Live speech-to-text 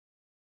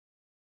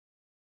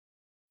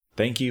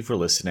Thank you for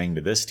listening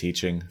to this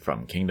teaching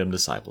from Kingdom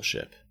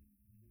Discipleship.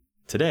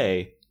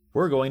 Today,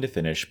 we're going to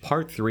finish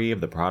part 3 of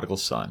the prodigal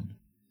son.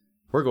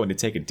 We're going to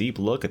take a deep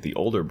look at the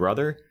older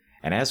brother,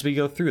 and as we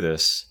go through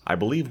this, I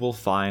believe we'll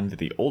find that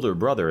the older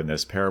brother in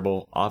this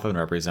parable often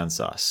represents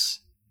us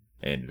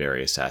in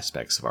various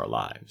aspects of our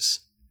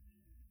lives.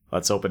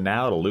 Let's open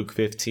now to Luke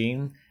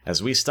 15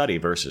 as we study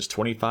verses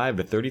 25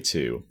 to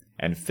 32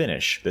 and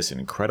finish this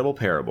incredible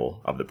parable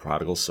of the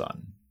prodigal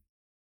son.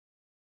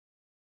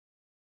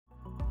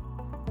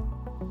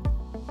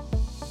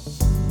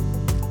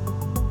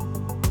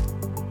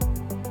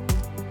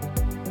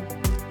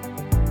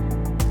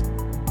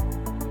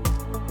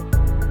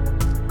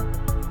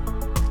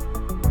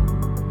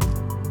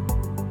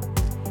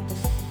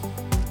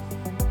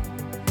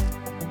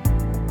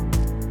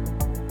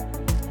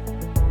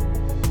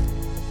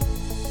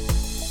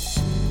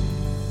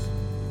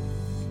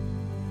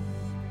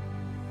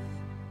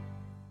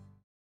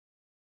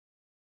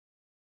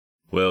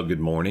 Well, good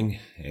morning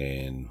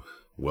and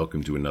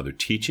welcome to another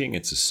teaching.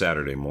 It's a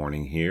Saturday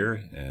morning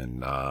here,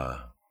 and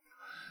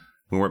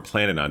we weren't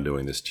planning on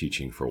doing this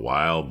teaching for a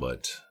while,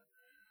 but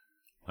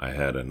I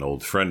had an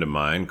old friend of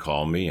mine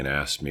call me and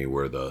ask me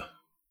where the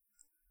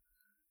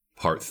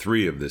part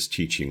 3 of this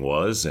teaching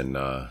was, and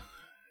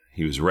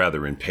he was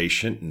rather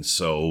impatient, and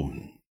so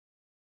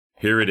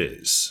here it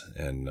is,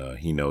 and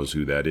he knows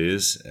who that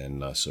is,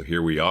 and so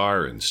here we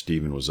are, and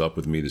Stephen was up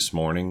with me this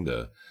morning,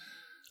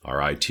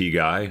 our IT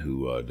guy,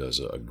 who does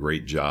a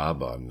great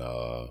job on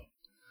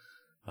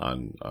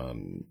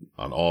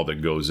all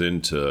that goes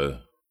into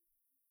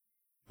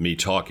me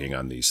talking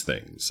on these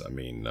things. I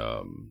mean,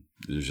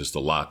 there's just a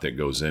lot that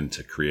goes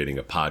into creating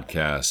a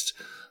podcast,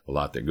 a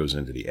lot that goes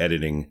into the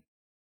editing,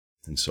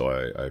 and so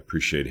I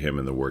appreciate him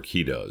and the work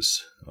he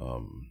does.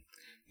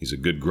 He's a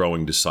good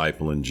growing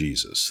disciple in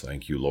Jesus.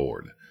 Thank you,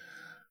 Lord.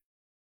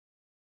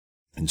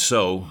 And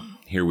so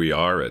here we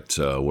are at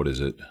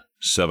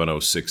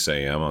 7:06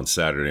 a.m. on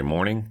Saturday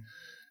morning,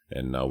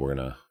 and we're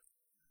going to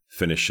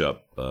finish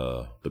up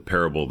the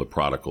parable of the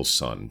prodigal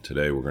son.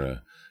 Today we're going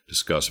to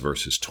discuss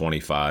verses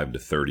 25 to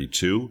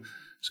 32.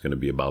 It's going to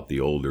be about the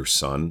older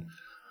son.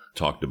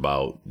 Talked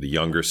about the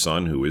younger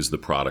son, who is the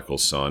prodigal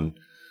son.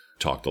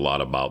 Talked a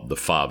lot about the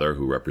father,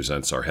 who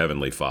represents our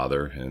heavenly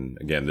Father. And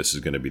again, this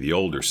is going to be the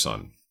older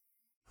son.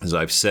 As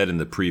I've said in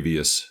the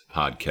previous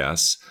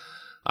podcasts,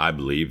 I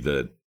believe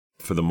that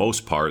for the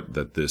most part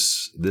that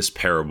this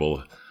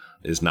parable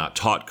is not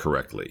taught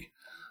correctly.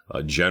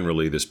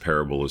 Generally, this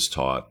parable is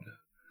taught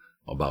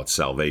about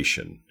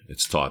salvation.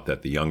 It's taught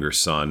that the younger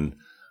son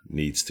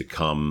needs to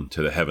come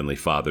to the Heavenly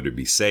Father to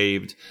be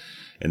saved.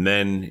 And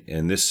then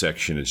in this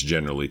section, it's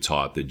generally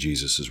taught that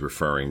Jesus is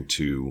referring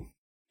to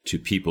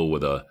people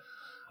with a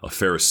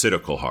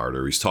pharisaical heart,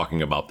 or he's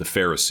talking about the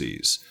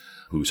Pharisees,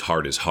 whose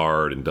heart is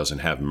hard and doesn't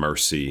have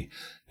mercy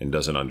and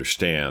doesn't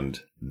understand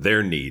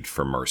their need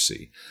for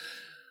mercy.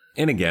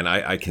 And again,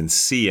 I can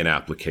see an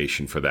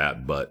application for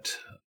that, but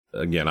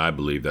again, I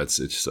believe that's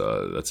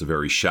a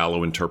very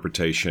shallow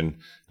interpretation,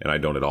 and I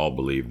don't at all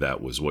believe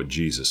that was what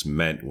Jesus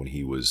meant when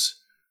he was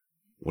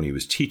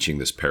teaching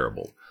this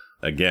parable.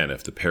 Again,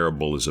 if the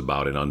parable is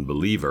about an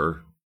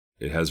unbeliever,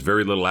 it has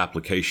very little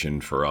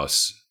application for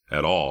us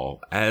at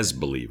all as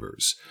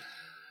believers.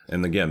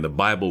 And again, the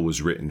Bible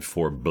was written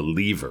for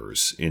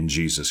believers in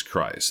Jesus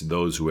Christ,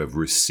 those who have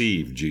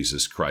received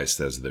Jesus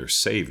Christ as their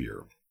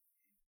Savior.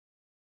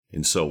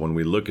 And so when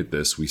we look at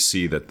this, we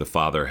see that the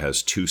father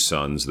has 2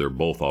 sons. They're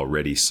both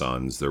already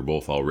sons. They're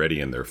both already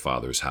in their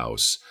father's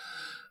house.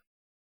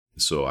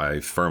 So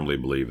I firmly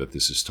believe that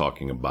this is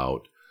talking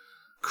about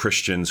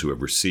Christians who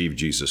have received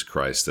Jesus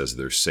Christ as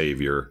their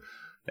Savior.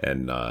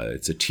 And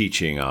it's a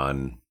teaching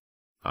on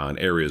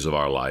areas of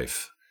our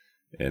life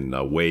and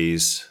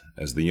ways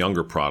as the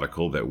younger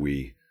prodigal that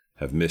we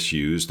have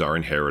misused our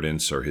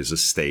inheritance or his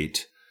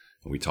estate.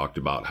 And we talked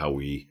about how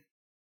we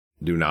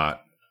do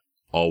not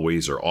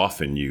always or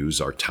often use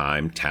our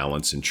time,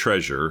 talents, and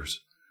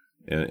treasures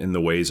in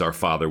the ways our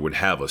Father would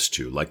have us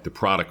to. Like the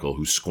prodigal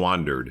who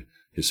squandered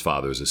his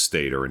father's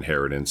estate or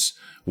inheritance,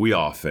 we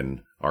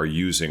often are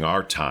using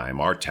our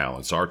time, our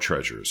talents, our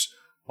treasures,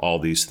 all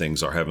these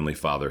things our Heavenly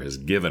Father has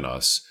given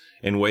us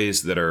in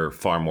ways that are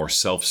far more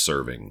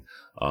self-serving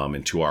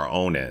and to our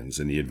own ends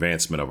and the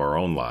advancement of our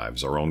own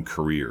lives, our own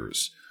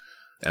careers,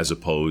 as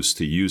opposed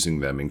to using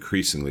them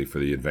increasingly for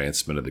the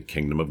advancement of the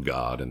kingdom of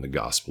God and the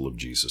gospel of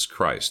Jesus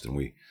Christ. And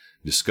we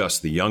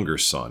discussed the younger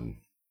son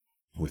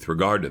with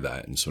regard to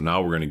that. And so now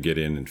we're going to get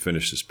in and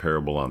finish this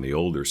parable on the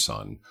older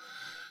son.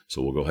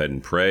 So we'll go ahead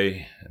and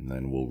pray, and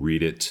then we'll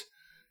read it,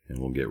 and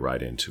we'll get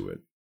right into it.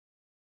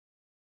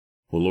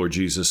 Well, Lord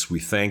Jesus, we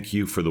thank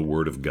you for the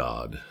word of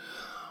God.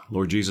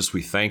 Lord Jesus,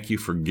 we thank you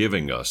for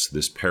giving us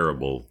this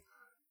parable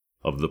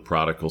of the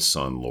prodigal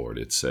son, Lord.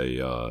 It's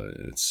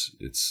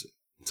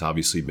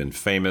obviously been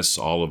famous.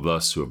 All of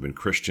us who have been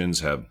Christians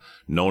have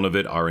known of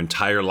it our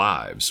entire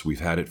lives. We've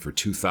had it for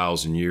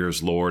 2,000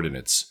 years, Lord, and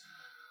it's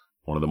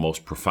one of the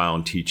most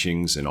profound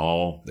teachings in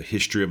all the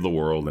history of the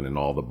world and in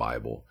all the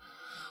Bible.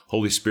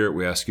 Holy Spirit,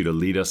 we ask you to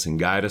lead us and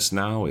guide us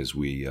now as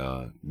we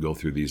go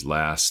through these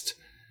last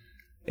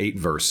 8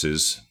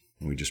 verses.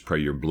 We just pray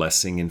your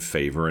blessing and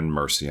favor and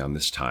mercy on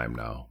this time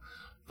now.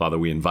 Father,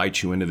 we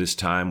invite you into this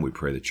time. We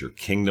pray that your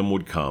kingdom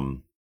would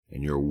come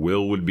and your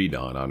will would be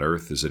done on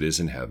earth as it is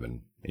in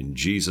heaven. In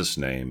Jesus'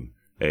 name,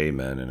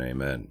 amen and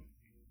amen.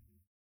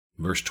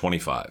 Verse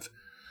 25.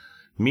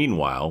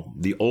 Meanwhile,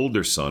 the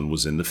older son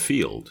was in the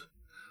field.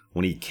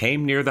 When he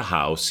came near the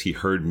house, he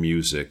heard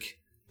music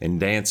and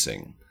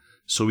dancing.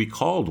 So he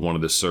called one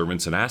of the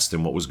servants and asked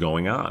him what was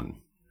going on.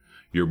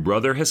 Your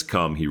brother has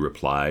come, he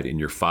replied, and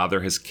your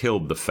father has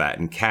killed the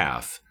fattened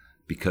calf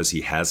because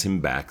he has him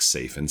back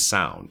safe and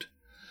sound.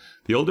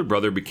 The older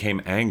brother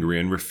became angry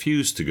and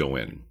refused to go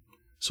in.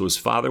 So his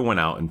father went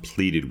out and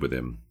pleaded with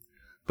him.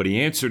 But he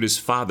answered his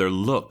father,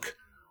 Look,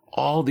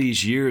 all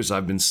these years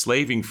I've been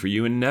slaving for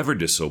you and never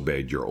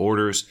disobeyed your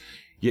orders,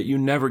 yet you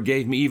never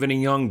gave me even a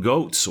young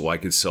goat so I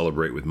could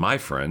celebrate with my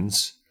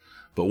friends.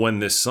 But when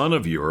this son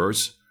of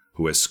yours,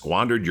 who has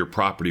squandered your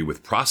property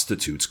with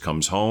prostitutes,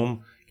 comes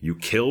home, you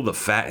kill the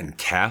fattened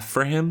calf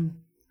for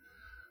him?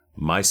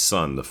 My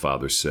son, the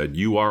father said,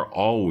 you are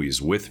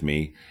always with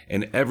me,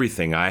 and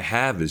everything I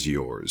have is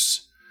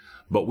yours.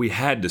 But we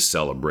had to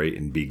celebrate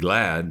and be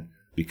glad,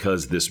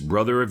 because this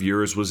brother of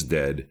yours was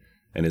dead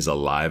and is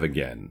alive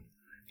again.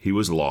 He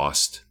was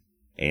lost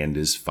and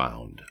is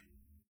found.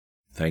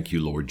 Thank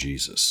you, Lord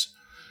Jesus.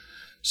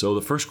 So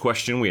the first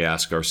question we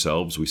ask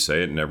ourselves, we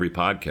say it in every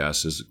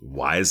podcast, is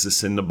why is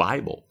this in the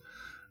Bible?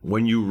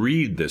 When you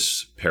read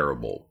this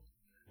parable,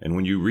 and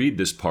when you read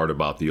this part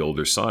about the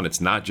older son,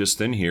 it's not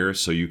just in here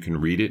so you can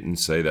read it and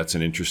say that's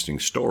an interesting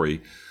story,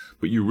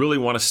 but you really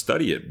want to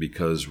study it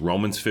because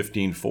Romans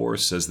 15:4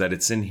 says that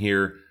it's in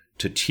here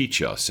to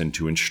teach us and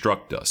to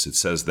instruct us. It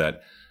says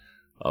that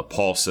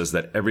Paul says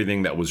that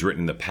everything that was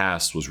written in the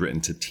past was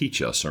written to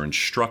teach us or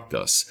instruct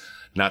us,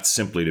 not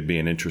simply to be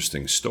an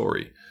interesting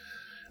story.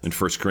 In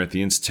 1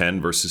 Corinthians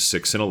 10, verses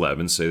 6 and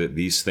 11 say that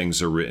these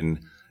things are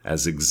written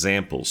as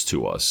examples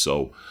to us.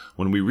 So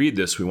when we read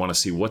this, we want to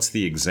see what's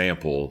the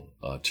example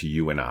to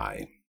you and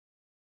I.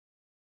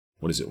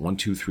 What is it? 1,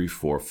 2, 3,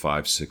 4,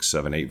 5, 6,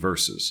 7, 8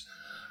 verses.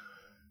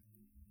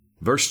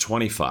 Verse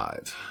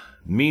 25.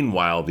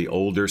 Meanwhile, the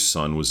older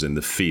son was in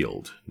the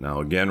field. Now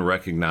again,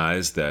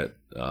 recognize that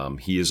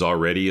he is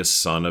already a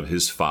son of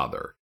his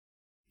father.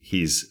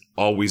 He's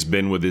always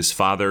been with his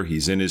father.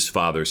 He's in his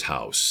father's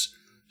house.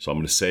 So I'm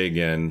going to say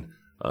again,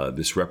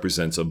 this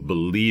represents a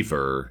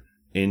believer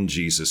in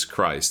Jesus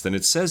Christ. And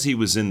it says he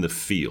was in the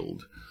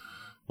field.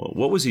 Well,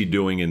 what was he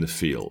doing in the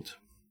field?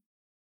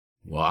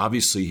 Well,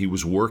 obviously he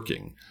was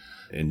working.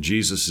 In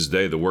Jesus'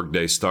 day, the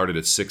workday started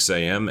at 6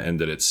 a.m.,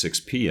 ended at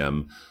 6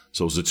 p.m.,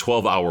 so it was a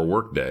 12-hour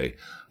workday.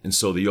 And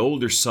so the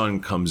older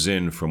son comes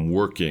in from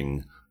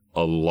working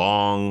a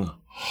long,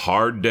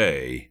 hard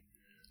day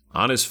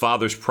on his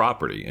father's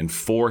property and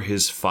for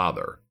his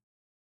father.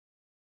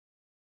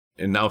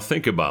 And now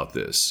think about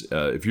this.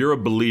 If you're a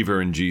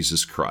believer in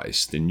Jesus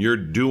Christ and you're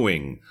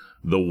doing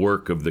the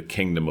work of the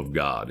kingdom of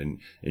God and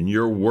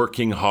you're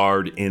working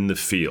hard in the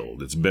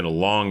field, it's been a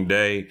long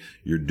day,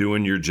 you're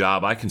doing your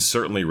job, I can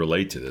certainly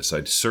relate to this.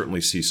 I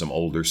certainly see some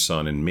older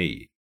son in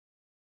me.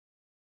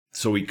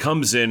 So he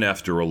comes in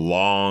after a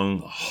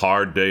long,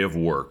 hard day of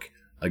work,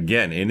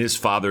 again, in his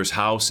father's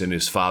house, in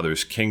his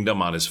father's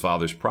kingdom, on his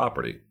father's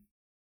property.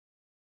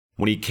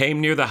 When he came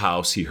near the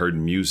house, he heard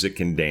music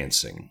and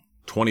dancing.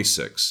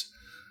 26.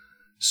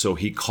 So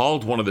he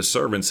called one of the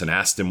servants and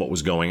asked him what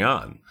was going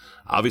on.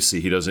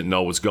 Obviously, he doesn't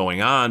know what's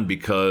going on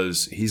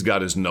because he's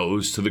got his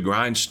nose to the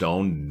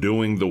grindstone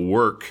doing the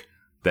work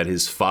that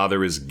his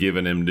father has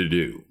given him to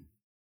do.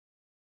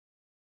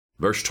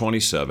 Verse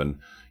 27,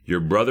 your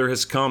brother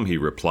has come, he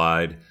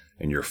replied,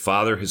 and your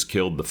father has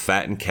killed the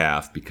fattened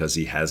calf because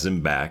he has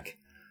him back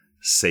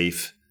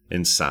safe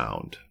and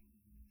sound.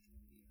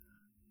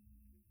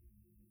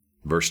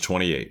 Verse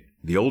 28.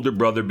 The older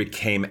brother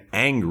became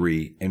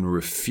angry and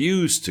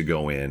refused to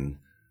go in,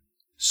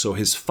 so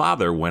his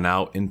father went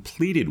out and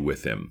pleaded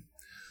with him.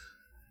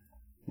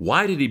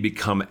 Why did he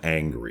become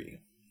angry?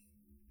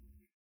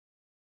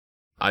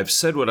 I've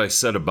said what I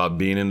said about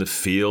being in the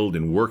field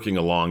and working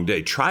a long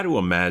day. Try to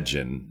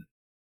imagine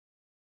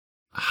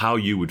how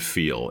you would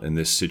feel in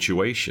this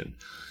situation.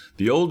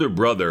 The older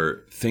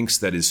brother thinks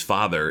that his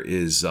father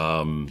has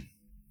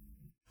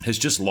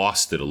just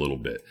lost it a little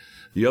bit.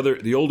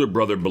 The older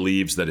brother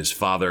believes that his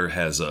father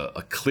has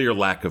a clear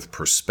lack of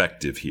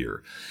perspective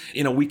here.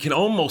 You know, we can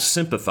almost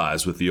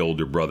sympathize with the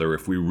older brother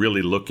if we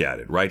really look at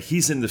it, right?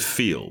 He's in the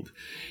field.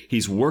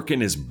 He's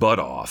working his butt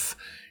off.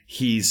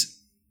 He's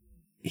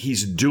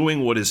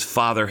doing what his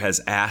father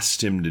has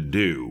asked him to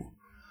do.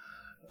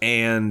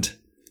 And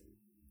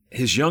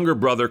his younger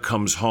brother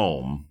comes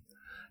home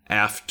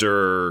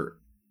after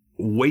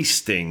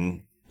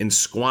wasting and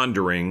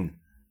squandering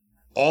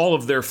all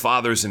of their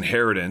father's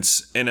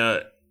inheritance in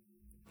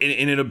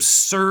an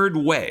absurd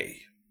way.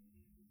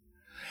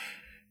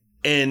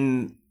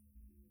 And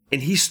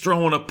he's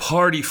throwing a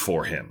party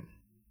for him.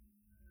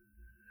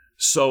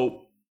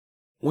 So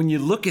when you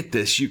look at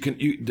this,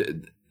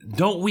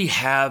 don't we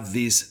have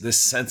this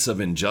sense of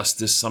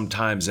injustice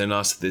sometimes in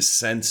us, this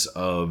sense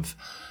of,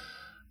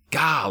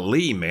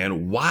 golly,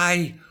 man,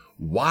 why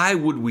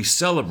would we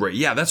celebrate?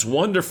 Yeah, that's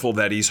wonderful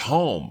that he's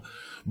home,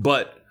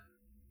 but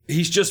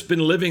he's just been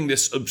living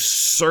this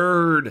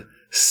absurd,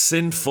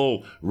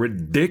 sinful,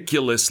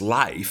 ridiculous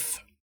life.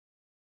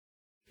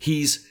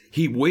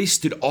 He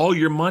wasted all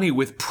your money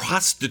with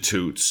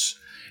prostitutes,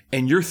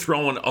 and you're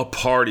throwing a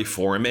party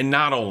for him. And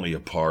not only a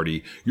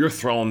party, you're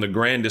throwing the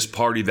grandest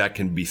party that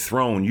can be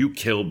thrown. You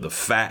killed the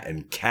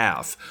fattened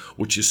calf,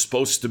 which is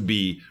supposed to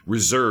be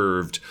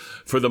reserved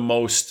for the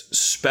most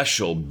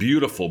special,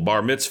 beautiful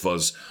bar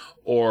mitzvahs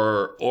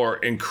or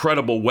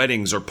incredible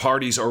weddings or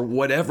parties or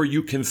whatever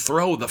you can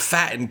throw, the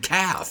fattened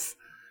calf.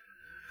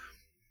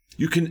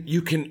 You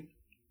can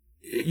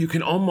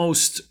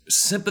almost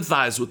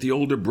sympathize with the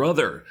older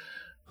brother.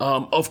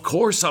 Of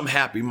course I'm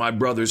happy my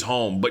brother's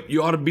home, but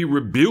you ought to be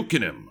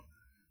rebuking him.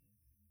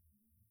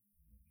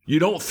 You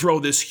don't throw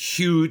this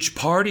huge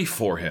party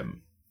for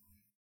him.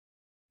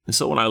 And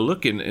so when I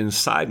look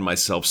inside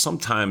myself,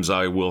 sometimes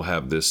I will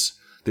have this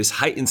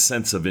heightened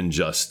sense of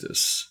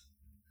injustice.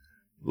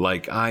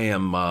 Like I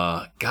am,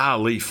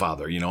 golly,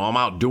 Father, I'm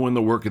out doing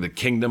the work of the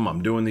kingdom.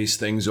 I'm doing these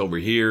things over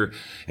here.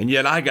 And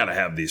yet I got to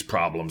have these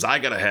problems. I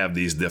got to have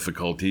these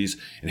difficulties.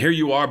 And here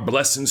you are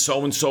blessing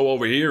so-and-so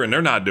over here, and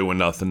they're not doing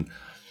nothing.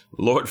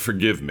 Lord,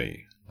 forgive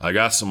me. I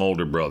got some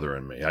older brother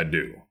in me. I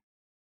do.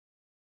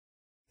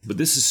 But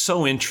this is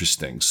so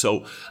interesting.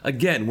 So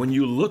again, when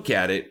you look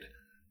at it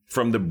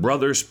from the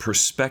brother's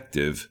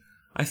perspective,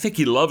 I think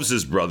he loves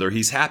his brother.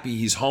 He's happy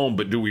he's home.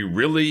 But do we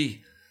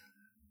really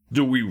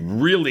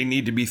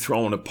need to be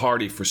throwing a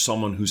party for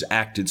someone who's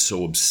acted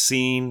so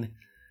obscene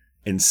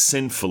and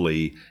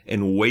sinfully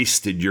and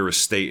wasted your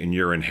estate and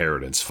your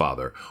inheritance,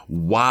 Father?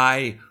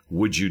 Why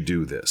would you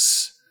do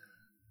this?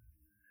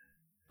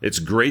 It's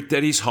great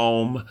that he's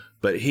home,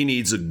 but he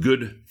needs a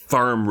good,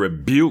 firm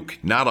rebuke,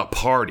 not a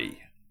party.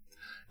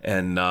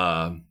 And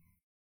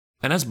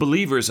as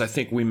believers, I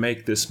think we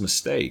make this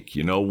mistake.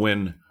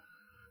 When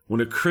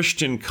a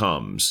Christian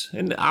comes,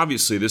 and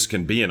obviously this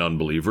can be an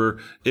unbeliever.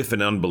 If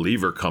an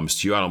unbeliever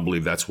comes to you, I don't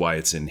believe that's why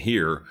it's in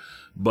here.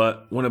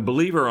 But when a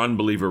believer or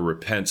unbeliever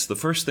repents, the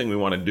first thing we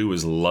want to do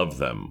is love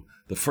them.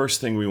 The first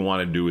thing we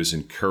want to do is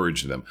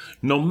encourage them,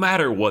 no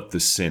matter what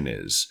the sin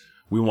is.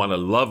 We want to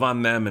love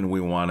on them and we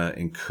want to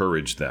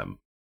encourage them.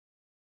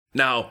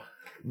 Now,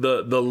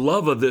 the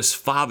love of this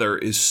father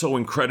is so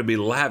incredibly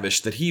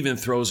lavish that he even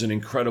throws an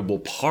incredible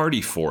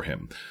party for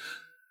him.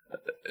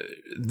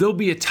 There'll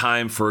be a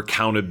time for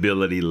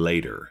accountability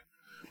later.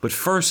 But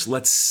first,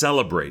 let's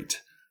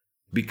celebrate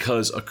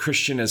because a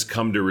Christian has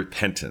come to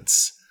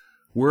repentance.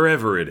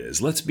 Wherever it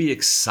is, let's be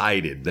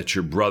excited that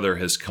your brother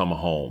has come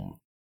home.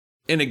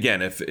 And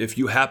again, if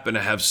you happen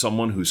to have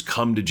someone who's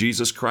come to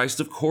Jesus Christ,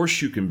 of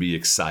course you can be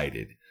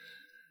excited.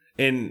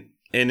 And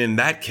in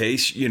that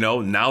case,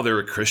 now they're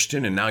a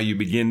Christian and now you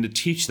begin to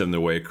teach them the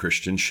way a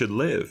Christian should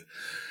live.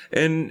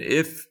 And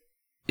if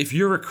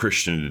you're a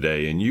Christian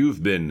today and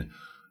you've been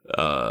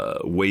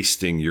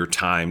wasting your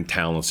time,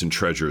 talents, and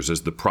treasures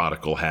as the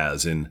prodigal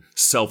has in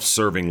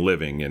self-serving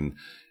living and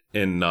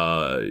in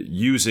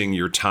using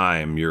your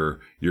time, your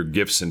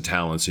gifts and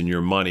talents and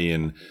your money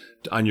and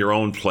on your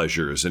own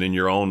pleasures and in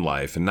your own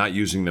life and not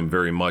using them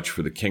very much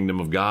for the kingdom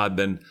of God,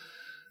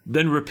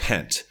 then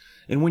repent.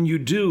 And when you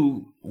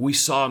do, we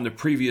saw in the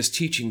previous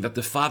teaching that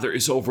the Father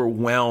is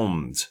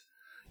overwhelmed.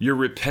 Your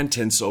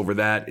repentance over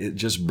that, it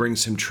just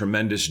brings him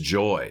tremendous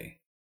joy.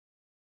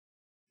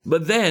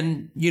 But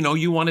then,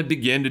 you want to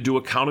begin to do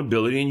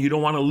accountability and you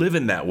don't want to live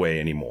in that way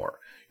anymore.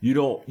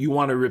 You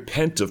want to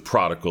repent of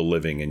prodigal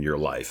living in your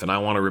life, and I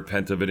want to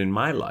repent of it in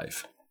my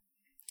life.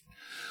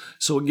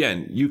 So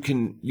again, you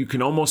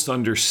can almost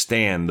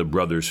understand the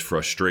brother's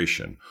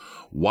frustration.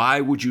 Why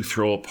would you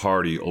throw a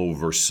party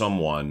over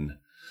someone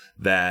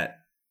that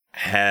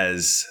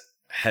has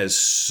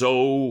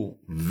so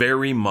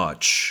very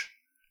much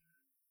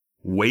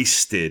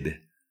wasted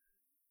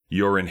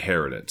your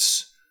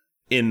inheritance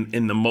in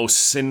the most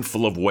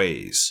sinful of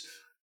ways?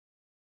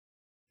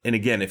 And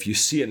again, if you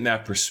see it in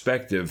that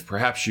perspective,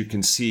 perhaps you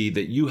can see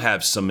that you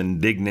have some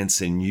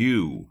indignance in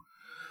you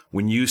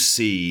when you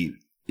see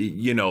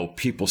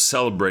people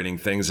celebrating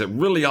things that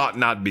really ought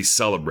not be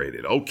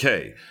celebrated.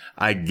 Okay,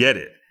 I get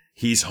it.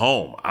 He's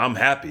home. I'm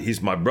happy.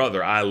 He's my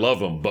brother. I love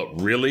him.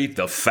 But really,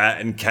 the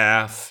fattened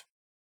calf?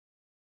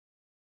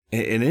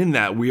 And in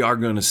that, we are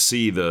going to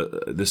see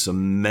this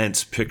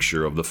immense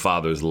picture of the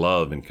Father's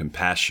love and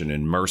compassion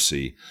and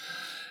mercy.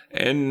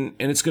 And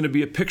it's going to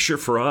be a picture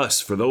for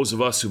us, for those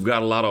of us who've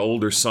got a lot of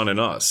older son in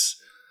us.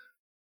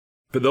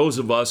 For those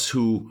of us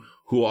who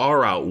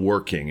are out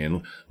working,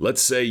 and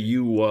let's say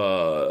you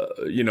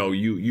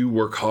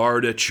work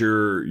hard at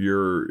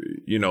your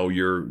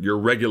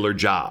regular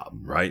job,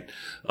 right?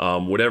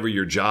 Whatever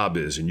your job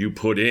is, and you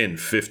put in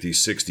 50,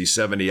 60,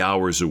 70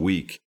 hours a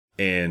week,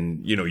 and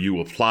you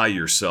apply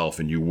yourself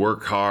and you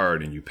work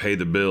hard and you pay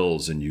the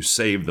bills and you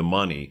save the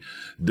money.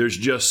 There's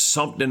just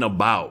something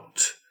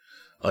about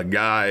a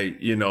guy,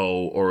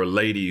 or a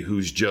lady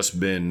who's just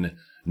been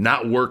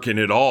not working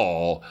at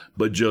all,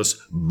 but just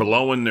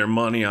blowing their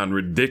money on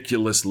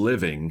ridiculous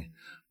living,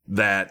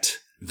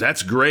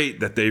 that's great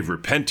that they've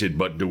repented,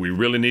 but do we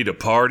really need a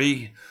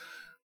party?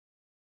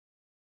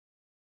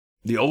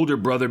 The older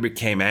brother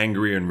became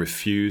angry and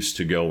refused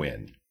to go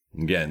in.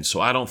 Again, so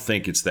I don't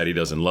think it's that he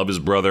doesn't love his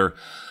brother.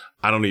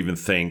 I don't even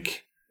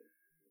think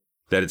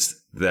that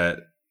it's that.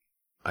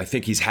 I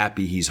think he's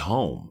happy he's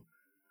home.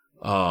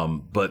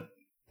 But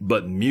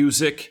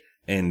music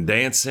and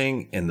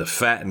dancing and the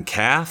fattened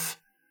calf,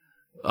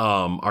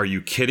 are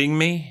you kidding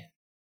me?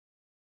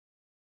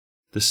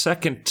 The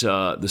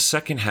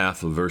second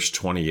half of verse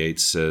 28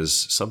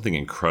 says something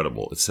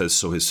incredible. It says,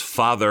 so his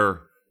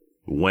father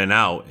went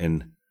out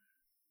and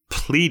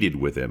pleaded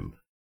with him.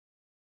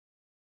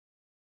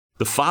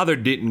 The father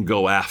didn't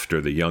go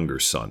after the younger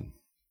son.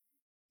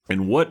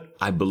 And what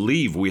I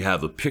believe we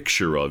have a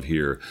picture of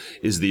here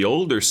is the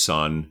older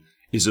son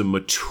is a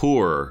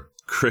mature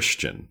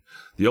Christian.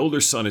 The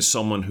older son is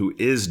someone who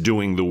is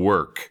doing the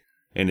work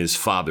in his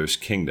father's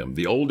kingdom.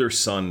 The older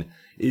son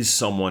is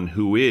someone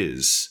who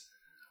is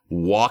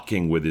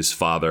walking with his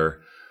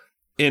father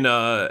in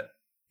a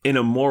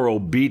more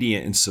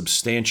obedient and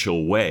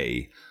substantial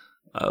way.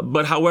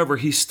 But however,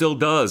 he still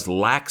does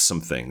lack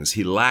some things.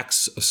 He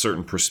lacks a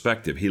certain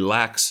perspective. He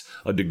lacks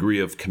a degree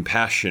of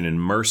compassion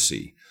and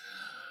mercy.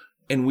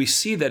 And we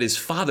see that his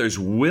father's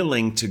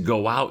willing to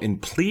go out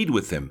and plead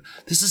with him.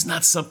 This is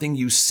not something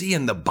you see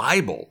in the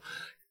Bible.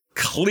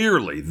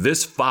 Clearly,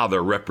 this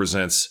father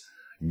represents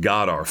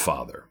God our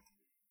Father.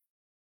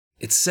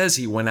 It says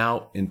he went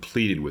out and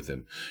pleaded with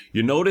him.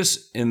 You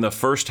notice in the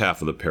first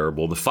half of the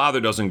parable, the father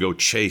doesn't go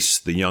chase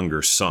the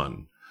younger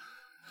son.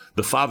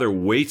 The father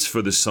waits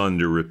for the son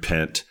to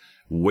repent,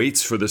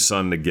 waits for the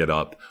son to get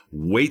up,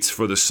 waits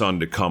for the son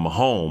to come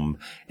home,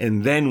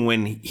 and then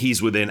when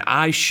he's within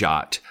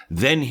eyeshot,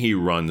 then he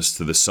runs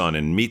to the son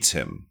and meets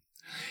him.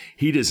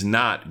 He does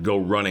not go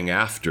running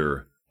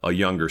after a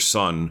younger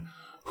son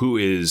who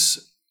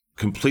is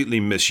completely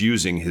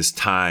misusing his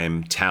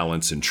time,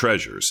 talents, and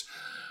treasures.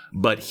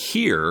 But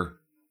here,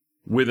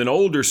 with an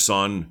older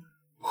son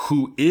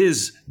who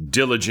is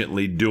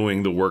diligently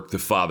doing the work the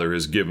father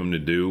has given him to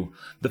do,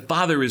 the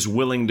father is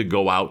willing to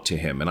go out to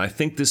him. And I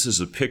think this is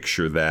a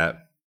picture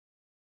that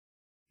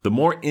the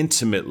more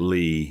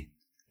intimately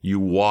you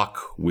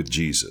walk with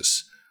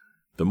Jesus,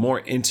 the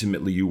more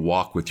intimately you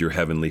walk with your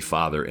heavenly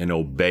Father and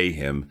obey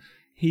him,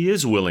 he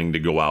is willing to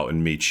go out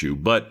and meet you.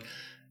 But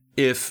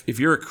if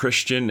you're a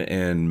Christian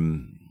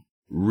and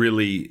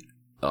really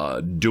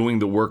doing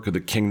the work of the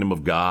kingdom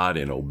of God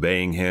and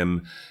obeying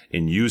him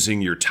and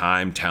using your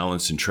time,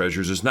 talents, and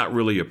treasures is not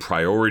really a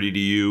priority to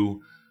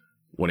you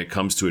when it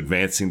comes to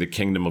advancing the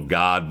kingdom of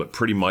God, but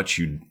pretty much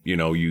you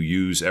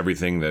use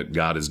everything that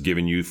God has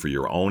given you for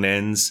your own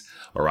ends,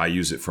 or I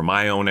use it for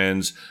my own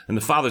ends, and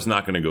the Father's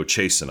not going to go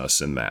chasing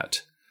us in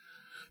that.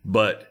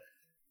 But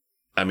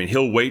I mean,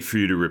 he'll wait for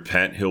you to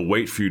repent. He'll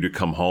wait for you to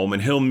come home,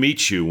 and he'll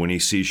meet you when he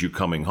sees you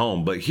coming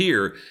home. But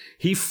here,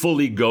 he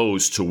fully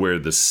goes to where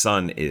the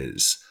son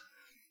is.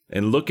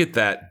 And look at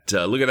that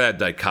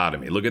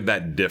dichotomy. Look at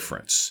that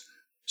difference.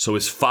 So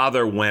his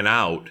father went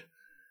out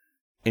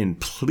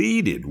and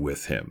pleaded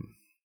with him.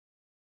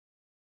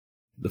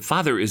 The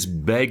father is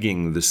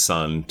begging the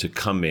son to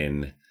come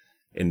in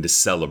and to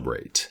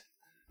celebrate.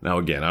 Now,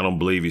 again, I don't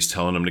believe he's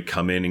telling him to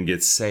come in and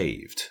get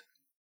saved.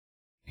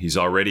 He's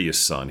already a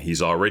son.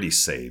 He's already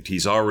saved.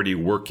 He's already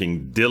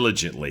working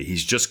diligently.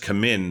 He's just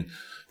come in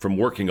from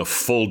working a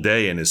full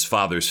day in his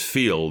father's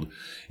field,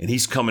 and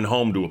he's coming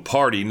home to a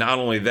party. Not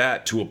only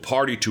that, to a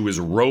party to his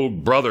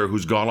rogue brother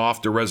who's gone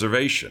off the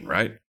reservation,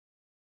 right?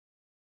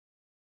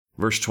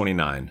 Verse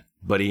 29,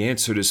 but he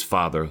answered his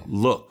father,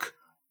 look,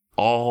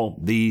 all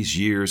these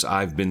years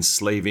I've been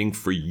slaving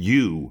for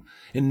you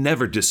and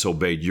never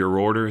disobeyed your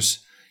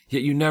orders,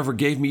 yet you never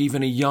gave me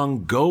even a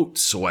young goat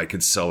so I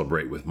could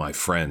celebrate with my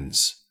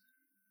friends.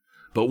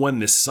 But when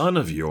this son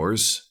of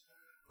yours,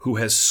 who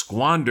has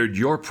squandered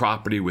your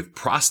property with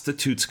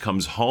prostitutes,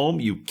 comes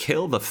home, you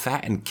kill the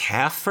fattened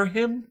calf for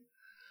him?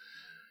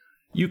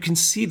 You can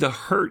see the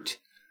hurt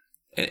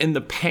and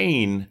the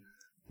pain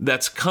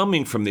that's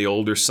coming from the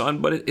older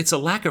son, but it's a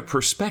lack of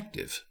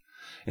perspective.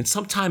 And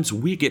sometimes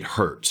we get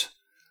hurt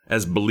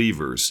as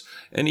believers,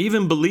 and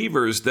even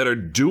believers that are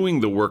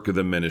doing the work of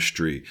the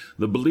ministry,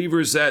 the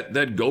believers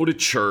that go to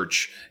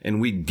church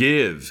and we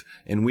give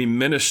and we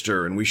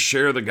minister and we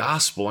share the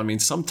gospel. I mean,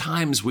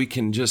 sometimes we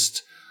can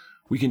just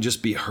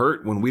be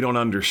hurt when we don't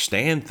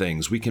understand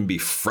things. We can be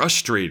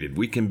frustrated.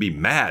 We can be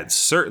mad.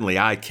 Certainly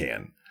I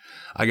can.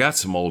 I got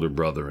some older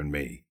brother in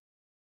me.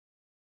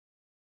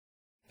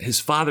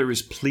 His father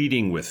is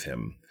pleading with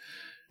him.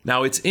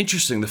 Now, it's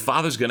interesting. The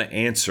father's going to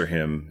answer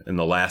him in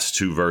the last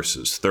two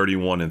verses,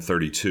 31 and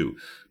 32.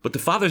 But the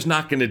father's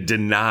not going to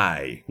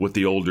deny what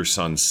the older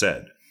son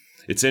said.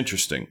 It's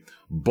interesting.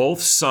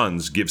 Both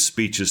sons give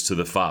speeches to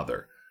the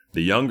father.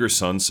 The younger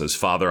son says,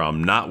 Father,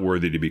 I'm not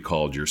worthy to be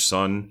called your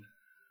son.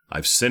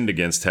 I've sinned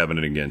against heaven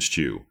and against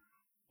you.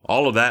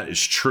 All of that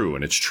is true,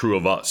 and it's true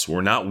of us.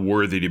 We're not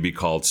worthy to be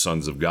called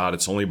sons of God.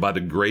 It's only by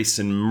the grace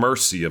and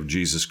mercy of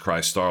Jesus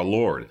Christ our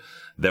Lord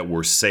that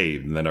we're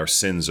saved and that our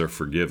sins are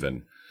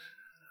forgiven.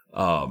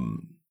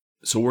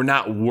 So we're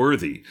not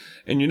worthy.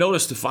 And you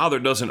notice the Father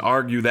doesn't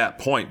argue that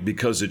point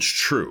because it's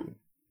true.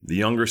 The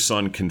younger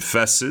son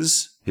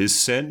confesses his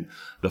sin.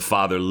 The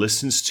Father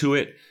listens to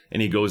it,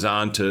 and he goes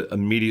on to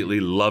immediately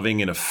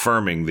loving and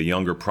affirming the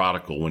younger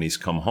prodigal when he's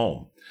come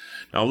home.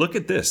 Now look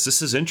at this.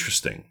 This is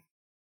interesting.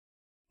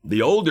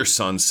 The older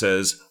son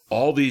says,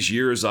 all these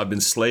years I've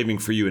been slaving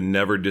for you and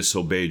never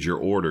disobeyed your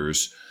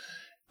orders.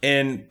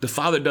 And the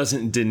Father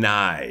doesn't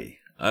deny.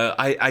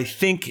 I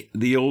think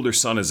the older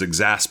son is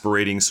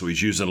exasperating, so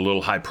he's using a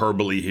little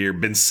hyperbole here.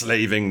 Been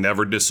slaving,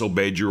 never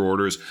disobeyed your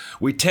orders.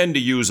 We tend to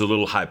use a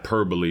little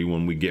hyperbole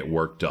when we get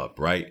worked up,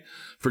 right?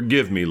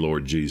 Forgive me,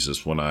 Lord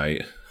Jesus, when I,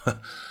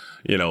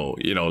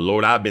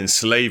 Lord, I've been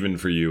slaving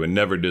for you and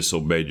never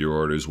disobeyed your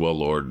orders. Well,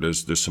 Lord,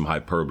 there's some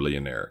hyperbole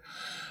in there.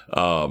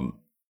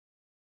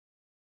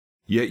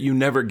 Yet you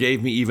never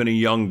gave me even a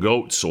young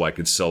goat so I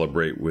could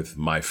celebrate with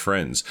my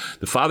friends.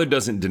 The Father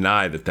doesn't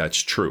deny that that's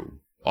true.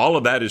 All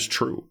of that is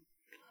true.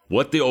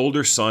 What the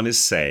older son is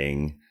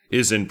saying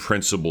is in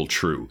principle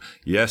true.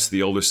 Yes,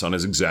 the older son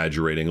is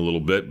exaggerating a little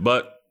bit,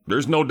 but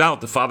there's no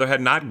doubt the Father had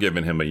not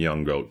given him a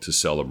young goat to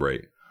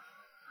celebrate.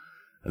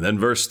 And then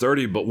verse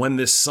 30, but when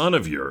this son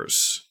of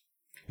yours,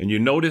 and you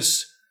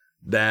notice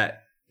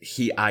that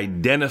he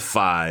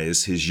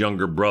identifies his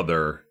younger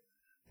brother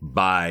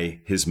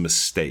by his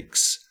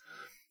mistakes.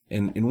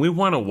 And we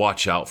want to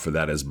watch out for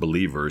that as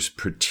believers,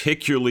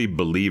 particularly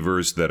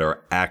believers that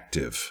are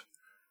active.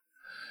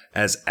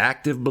 As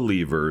active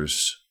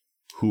believers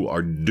who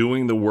are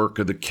doing the work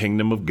of the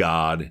kingdom of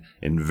God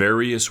in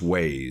various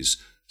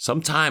ways,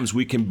 sometimes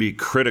we can be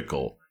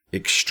critical,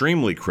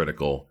 extremely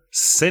critical,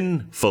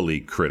 sinfully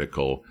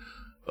critical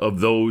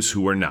of those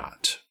who are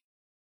not.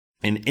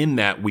 And in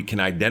that, we can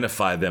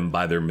identify them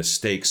by their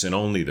mistakes and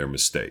only their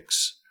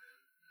mistakes.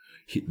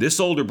 This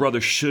older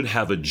brother should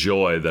have a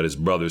joy that his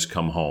brothers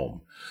come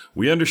home.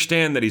 We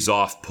understand that he's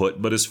off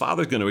put, but his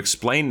father's going to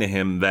explain to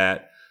him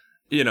that,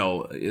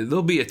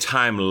 there'll be a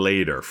time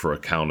later for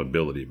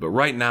accountability, but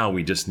right now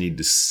we just need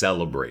to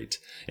celebrate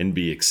and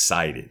be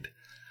excited.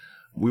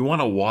 We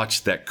want to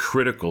watch that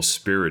critical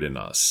spirit in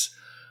us.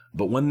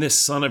 But when this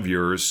son of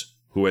yours,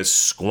 who has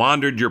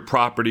squandered your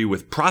property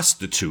with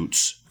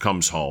prostitutes,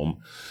 comes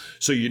home,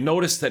 so you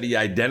notice that he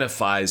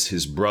identifies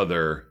his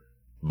brother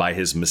by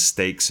his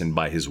mistakes and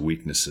by his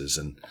weaknesses.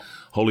 And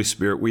Holy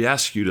Spirit, we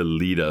ask you to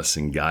lead us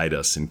and guide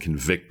us and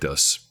convict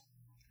us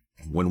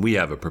when we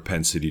have a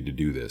propensity to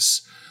do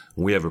this.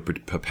 We have a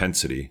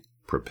propensity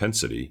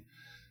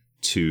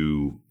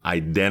to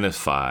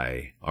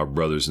identify our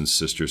brothers and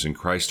sisters in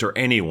Christ or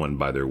anyone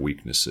by their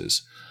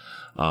weaknesses.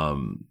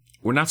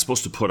 We're not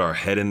supposed to put our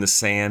head in the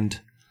sand.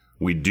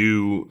 We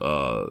do,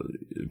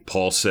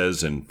 Paul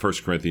says in 1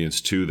 Corinthians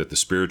 2 that the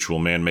spiritual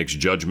man makes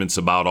judgments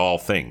about all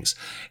things.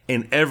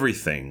 In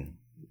everything,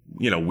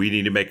 we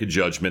need to make a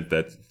judgment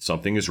that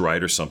something is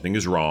right or something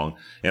is wrong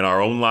in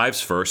our own lives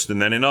first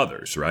and then in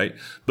others, right?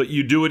 But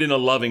you do it in a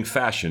loving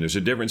fashion. There's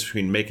a difference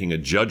between making a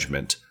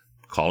judgment,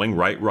 calling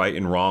right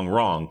and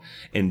wrong,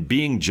 and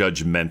being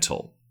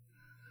judgmental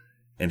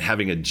and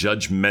having a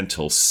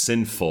judgmental,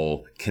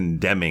 sinful,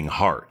 condemning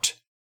heart.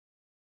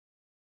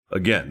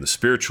 Again, the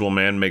spiritual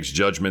man makes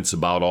judgments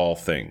about all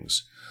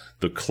things.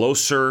 The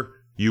closer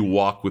you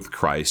walk with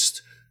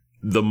Christ,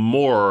 the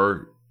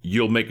more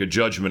you'll make a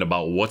judgment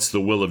about what's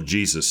the will of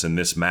Jesus in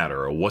this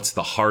matter, or what's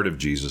the heart of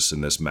Jesus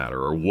in this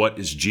matter, or what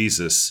is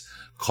Jesus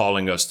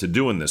calling us to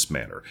do in this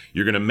matter.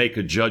 You're going to make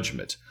a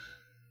judgment.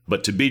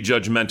 But to be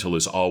judgmental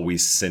is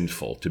always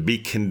sinful. To be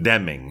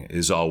condemning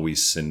is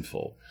always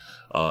sinful.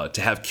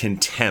 To have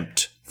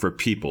contempt for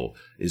people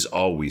is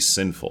always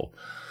sinful.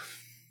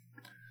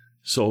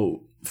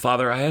 So,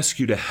 Father, I ask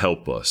you to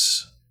help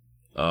us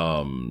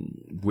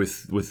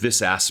with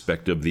this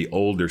aspect of the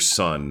older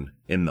son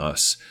in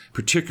us,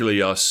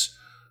 particularly us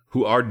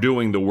who are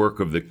doing the work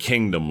of the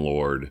kingdom,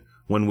 Lord,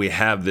 when we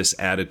have this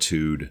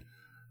attitude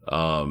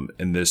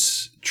and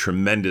this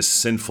tremendous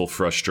sinful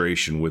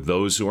frustration with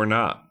those who are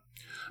not.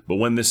 But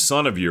when this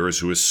son of yours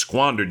who has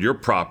squandered your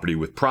property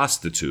with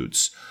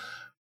prostitutes,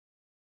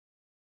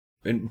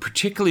 and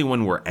particularly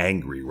when we're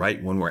angry,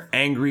 right? When we're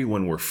angry,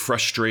 when we're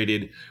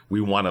frustrated, we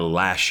want to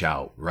lash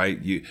out,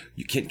 right?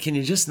 Can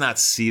you just not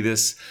see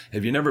this?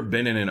 Have you never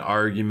been in an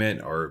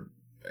argument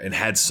and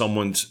had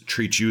someone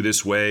treat you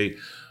this way,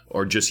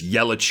 or just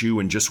yell at you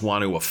and just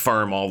want to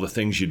affirm all the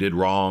things you did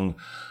wrong?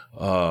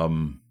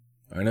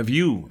 And have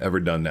you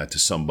ever done that to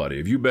somebody?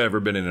 Have you ever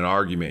been in an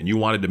argument and you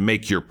wanted to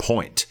make your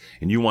point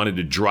and you wanted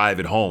to drive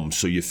it home,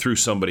 so you threw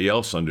somebody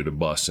else under the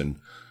bus and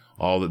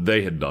all that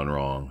they had done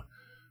wrong?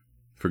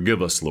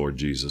 Forgive us, Lord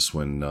Jesus,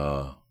 when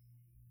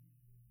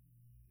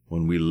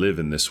we live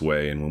in this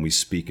way and when we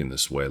speak in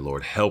this way,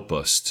 Lord. Help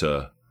us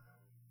to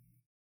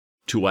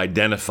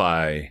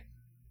identify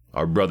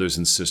our brothers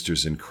and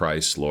sisters in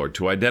Christ, Lord,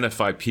 to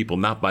identify people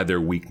not by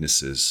their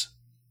weaknesses.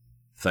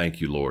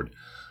 Thank you, Lord.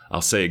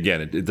 I'll say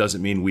again, it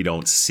doesn't mean we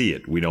don't see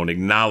it. We don't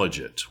acknowledge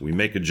it. We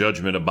make a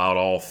judgment about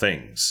all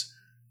things.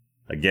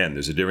 Again,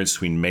 there's a difference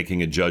between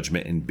making a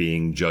judgment and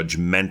being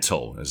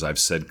judgmental, as I've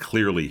said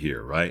clearly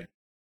here, right?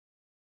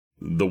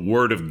 The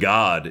Word of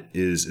God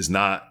is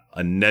not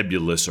a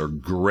nebulous or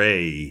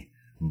gray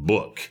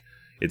book.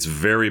 It's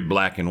very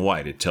black and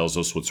white. It tells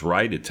us what's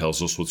right. It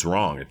tells us what's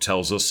wrong. It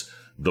tells us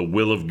the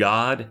will of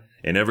God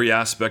in every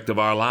aspect of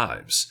our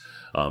lives.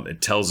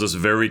 It tells us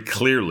very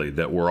clearly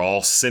that we're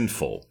all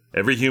sinful.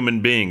 Every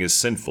human being is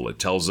sinful. It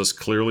tells us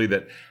clearly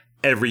that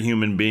every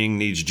human being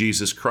needs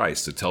Jesus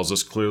Christ. It tells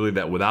us clearly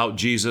that without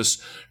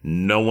Jesus,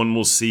 no one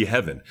will see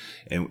heaven.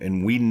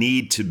 And we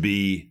need to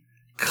be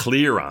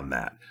clear on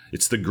that.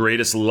 It's the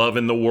greatest love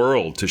in the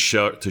world to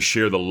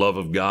share the love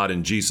of God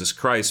in Jesus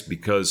Christ,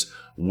 because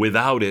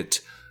without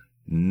it,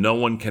 no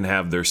one can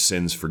have their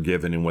sins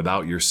forgiven. And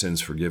without your sins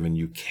forgiven,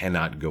 you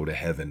cannot go to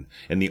heaven.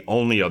 And the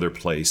only other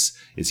place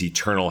is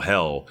eternal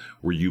hell,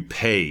 where you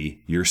pay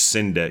your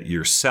sin debt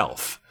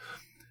yourself.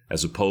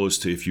 As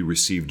opposed to if you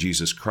receive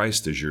Jesus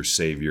Christ as your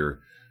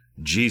Savior,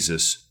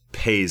 Jesus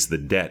pays the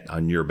debt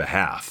on your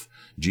behalf.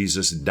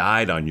 Jesus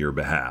died on your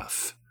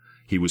behalf.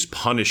 He was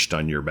punished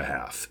on your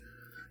behalf.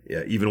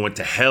 Even went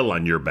to hell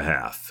on your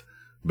behalf.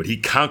 But he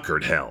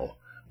conquered hell,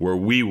 where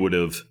we would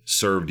have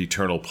served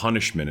eternal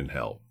punishment in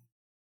hell.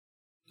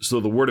 So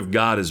the Word of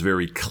God is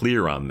very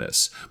clear on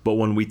this. But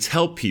when we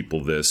tell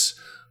people this,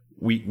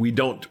 we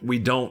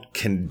don't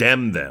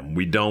condemn them.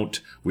 We don't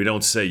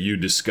say, you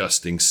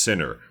disgusting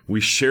sinner. We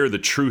share the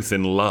truth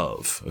in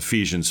love,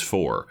 Ephesians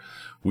 4.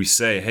 We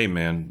say, hey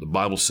man, the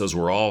Bible says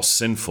we're all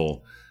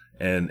sinful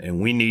and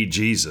we need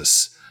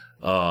Jesus.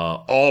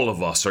 All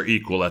of us are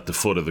equal at the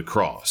foot of the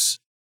cross.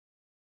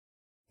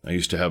 I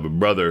used to have a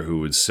brother who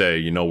would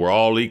say, we're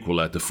all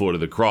equal at the foot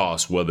of the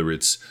cross, whether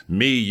it's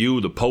me,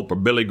 you, the Pope, or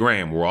Billy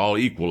Graham. We're all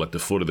equal at the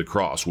foot of the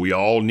cross. We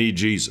all need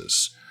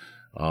Jesus.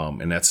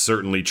 And that's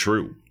certainly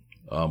true.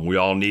 We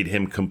all need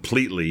him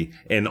completely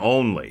and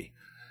only.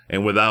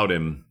 And without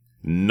him,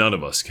 none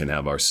of us can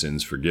have our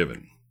sins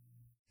forgiven.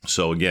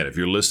 So again, if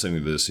you're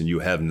listening to this and you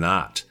have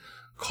not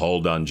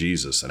called on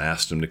Jesus and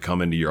asked him to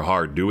come into your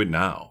heart, do it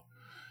now.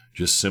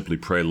 Just simply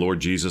pray,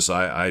 Lord Jesus,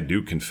 I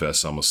do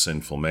confess I'm a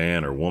sinful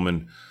man or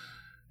woman,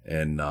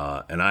 and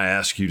I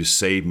ask you to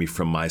save me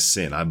from my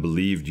sin. I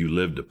believed you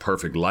lived a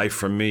perfect life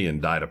for me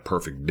and died a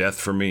perfect death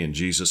for me. And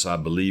Jesus, I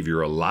believe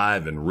you're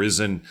alive and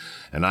risen,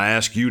 and I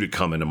ask you to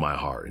come into my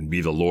heart and be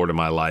the Lord of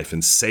my life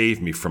and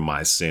save me from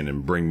my sin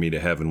and bring me to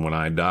heaven when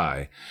I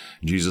die.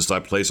 Jesus,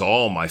 I place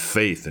all my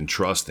faith and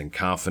trust and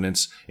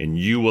confidence in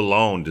you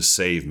alone to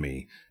save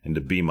me and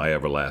to be my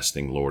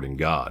everlasting Lord and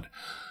God.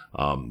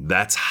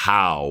 That's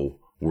how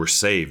we're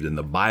saved. And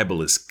the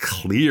Bible is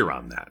clear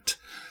on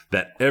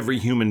that every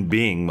human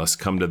being must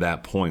come to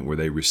that point where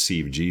they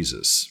receive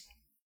Jesus.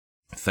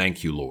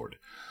 Thank you, Lord.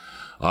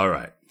 All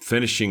right,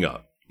 finishing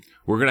up.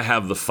 We're going to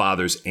have the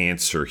Father's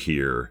answer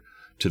here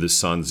to the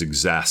Son's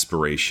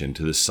exasperation,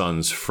 to the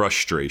Son's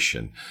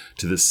frustration,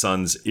 to the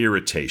Son's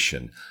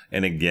irritation.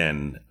 And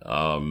again,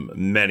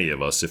 many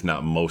of us, if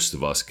not most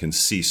of us, can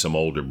see some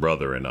older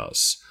brother in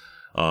us.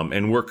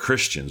 And we're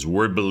Christians,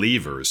 we're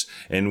believers,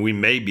 and we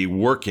may be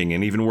working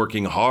and even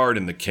working hard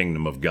in the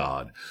kingdom of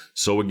God.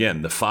 So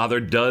again, the Father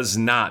does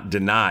not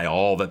deny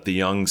all that the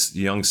young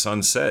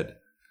son said,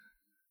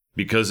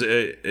 because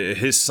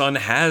his son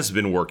has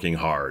been working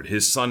hard.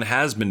 His son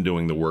has been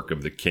doing the work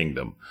of the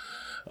kingdom.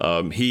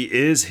 He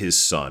is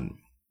his son.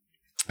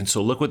 And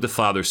so look what the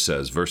Father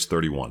says, verse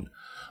 31.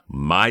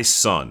 My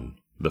son,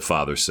 the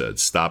Father said.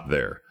 Stop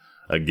there.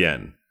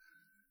 Again,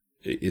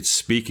 it's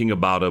speaking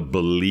about a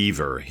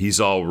believer. He's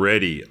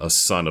already a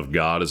son of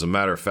God. As a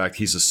matter of fact,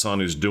 he's a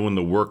son who's doing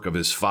the work of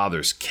his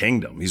Father's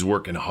kingdom. He's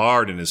working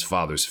hard in his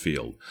Father's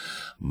field.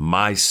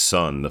 My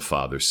son, the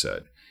Father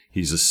said.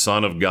 He's a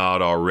son of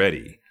God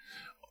already.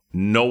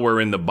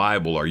 Nowhere in the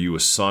Bible are you a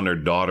son or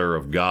daughter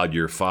of God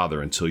your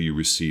Father until you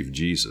receive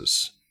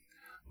Jesus.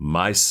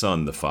 My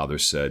son, the Father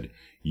said,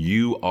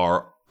 you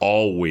are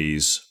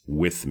always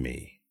with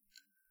me.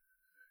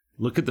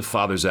 Look at the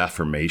Father's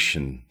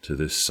affirmation to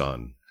this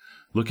son.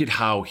 Look at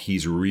how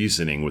he's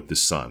reasoning with the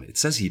son. It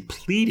says he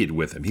pleaded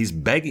with him. He's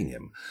begging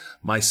him.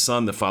 My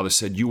son, the Father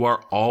said, you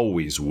are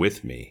always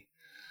with me.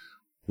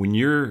 When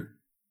you're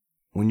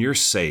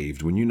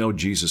saved, when you know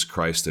Jesus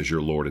Christ as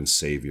your Lord and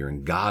Savior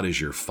and God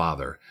is your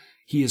Father,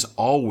 he is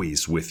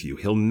always with you.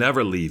 He'll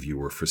never leave you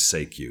or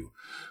forsake you.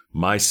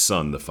 My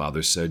son, the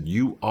Father said,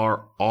 you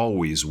are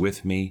always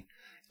with me,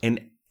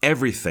 and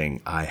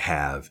everything I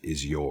have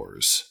is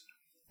yours.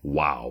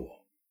 Wow.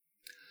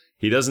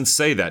 He doesn't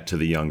say that to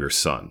the younger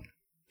son.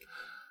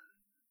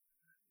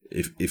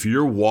 If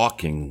you're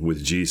walking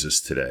with Jesus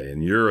today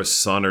and you're a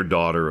son or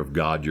daughter of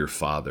God your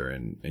Father,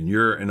 and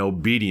you're an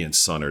obedient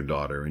son or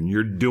daughter, and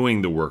you're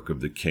doing the work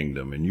of the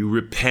kingdom, and you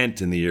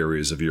repent in the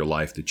areas of your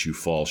life that you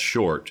fall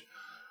short,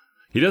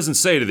 he doesn't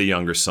say to the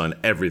younger son,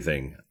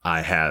 everything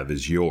I have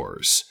is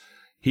yours.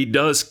 He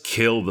does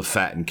kill the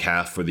fattened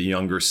calf for the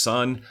younger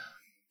son,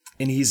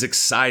 and he's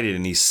excited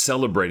and he's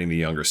celebrating the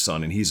younger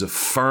son and he's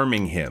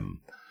affirming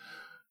him.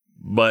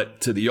 But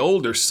to the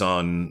older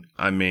son,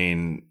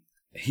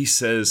 he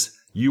says,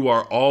 you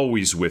are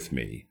always with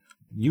me.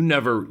 You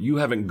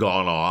haven't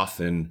gone off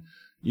and,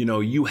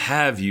 you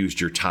have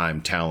used your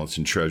time, talents,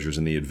 and treasures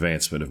in the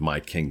advancement of my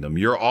kingdom.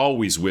 You're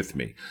always with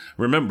me.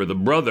 Remember, the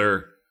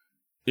brother,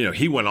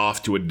 he went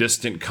off to a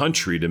distant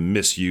country to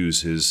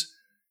misuse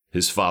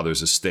his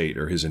father's estate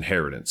or his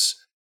inheritance.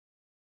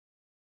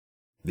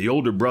 The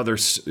older brother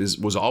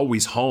was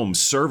always home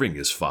serving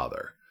his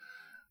father.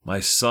 My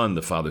son,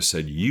 the father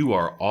said, you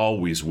are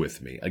always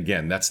with me.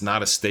 Again, that's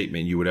not a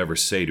statement you would ever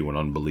say to an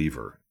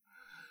unbeliever.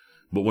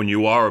 But when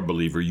you are a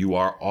believer, you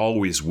are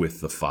always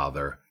with the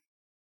Father.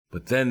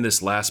 But then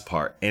this last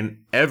part,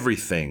 and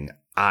everything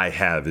I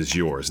have is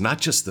yours,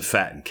 not just the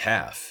fattened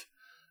calf.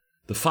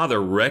 The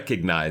Father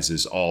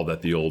recognizes all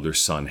that the older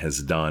son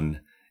has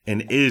done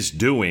and is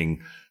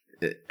doing.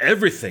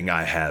 Everything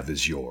I have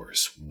is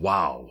yours.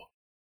 Wow.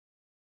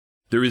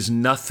 There is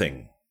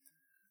nothing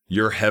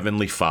your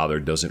heavenly Father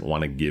doesn't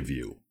want to give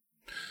you.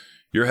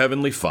 Your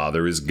heavenly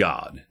Father is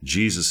God.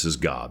 Jesus is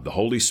God. The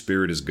Holy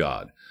Spirit is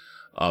God.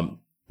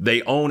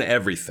 They own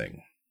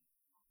everything.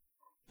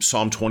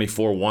 Psalm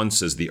 24:1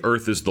 says, the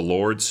earth is the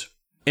Lord's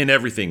and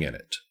everything in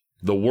it,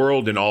 the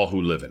world and all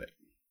who live in it.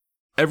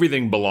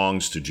 Everything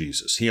belongs to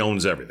Jesus. He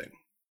owns everything.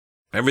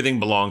 Everything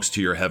belongs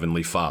to your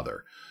heavenly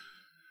Father.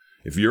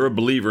 If you're a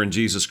believer in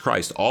Jesus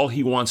Christ, all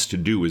he wants to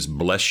do is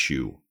bless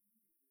you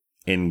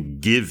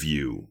and give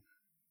you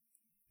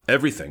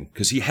everything,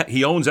 because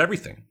he owns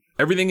everything.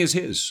 Everything is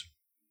his.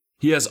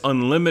 He has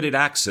unlimited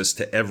access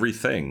to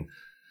everything,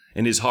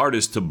 and his heart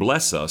is to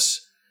bless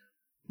us.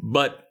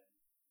 But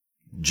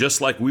just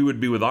like we would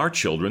be with our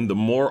children, the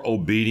more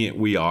obedient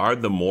we are,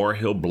 the more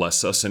he'll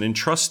bless us and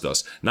entrust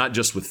us, not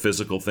just with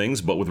physical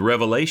things, but with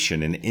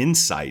revelation and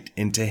insight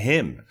into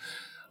him.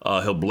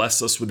 He'll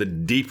bless us with a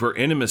deeper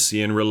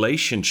intimacy and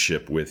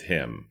relationship with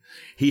him.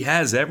 He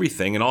has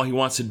everything, and all he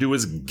wants to do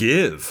is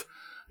give.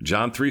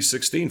 John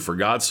 3:16, for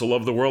God so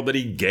loved the world that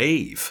he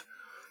gave.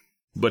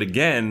 But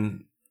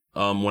again,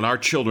 when our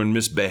children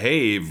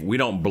misbehave, we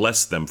don't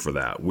bless them for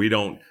that. We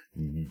don't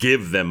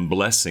give them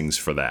blessings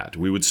for that.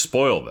 We would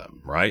spoil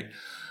them, right?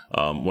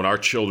 When our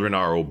children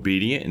are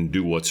obedient and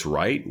do what's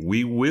right,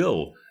 we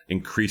will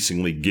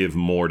increasingly give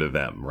more to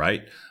them,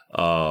 right?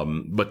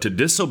 But to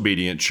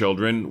disobedient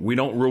children, we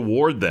don't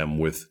reward them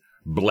with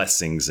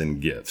blessings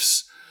and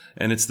gifts.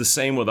 And it's the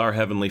same with our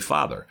Heavenly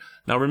Father.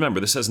 Now remember,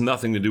 this has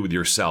nothing to do with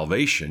your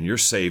salvation. You're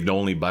saved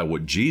only by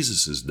what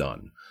Jesus has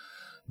done.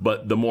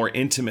 But the more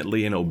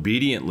intimately and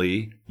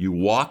obediently you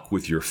walk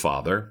with your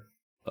Father,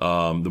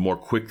 the more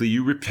quickly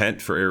you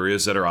repent for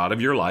areas that are out of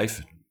your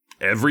life.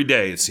 Every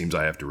day, it seems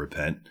I have to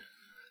repent.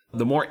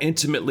 The more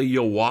intimately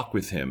you'll walk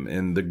with him,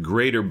 and the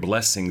greater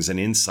blessings and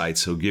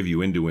insights he'll give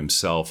you into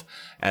himself,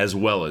 as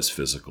well as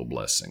physical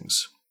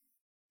blessings.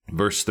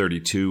 Verse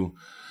 32,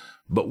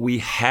 but we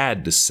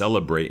had to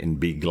celebrate and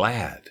be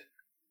glad,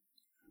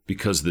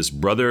 because this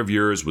brother of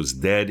yours was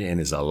dead and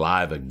is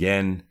alive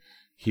again.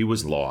 He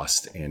was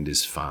lost and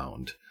is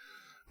found.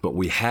 But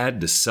we had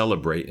to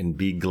celebrate and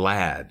be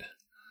glad.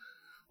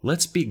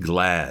 Let's be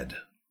glad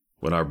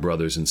when our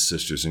brothers and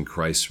sisters in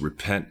Christ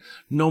repent,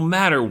 no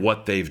matter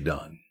what they've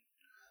done.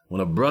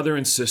 When a brother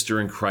and sister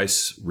in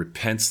Christ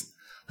repents,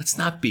 let's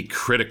not be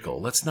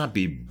critical. Let's not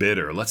be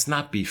bitter. Let's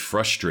not be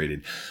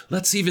frustrated.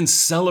 Let's even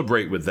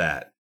celebrate with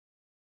that.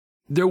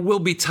 There will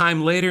be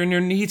time later, and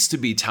there needs to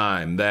be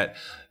time that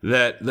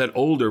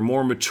older,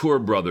 more mature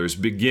brothers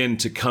begin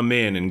to come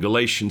in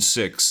Galatians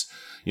 6.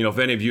 If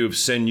any of you have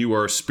sinned, you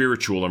are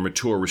spiritual or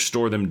mature,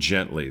 restore them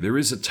gently. There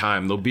is a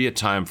time, there'll be a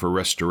time for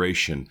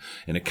restoration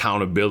and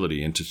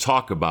accountability, and to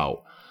talk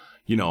about,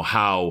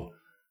 how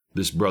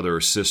this brother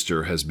or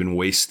sister has been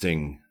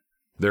wasting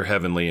their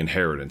heavenly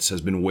inheritance,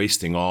 has been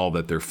wasting all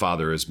that their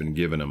father has been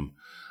given them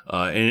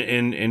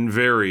in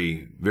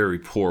very, very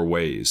poor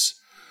ways.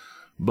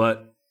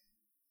 But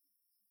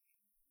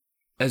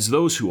as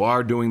those who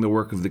are doing the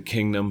work of the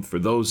kingdom, for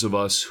those of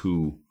us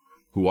who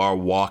are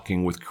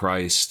walking with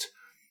Christ,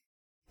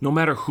 no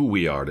matter who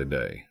we are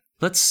today,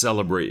 let's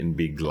celebrate and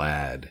be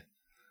glad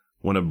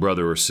when a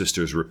brother or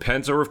sister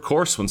repents, or of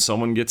course when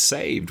someone gets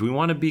saved. We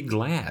want to be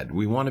glad.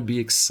 We want to be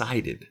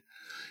excited.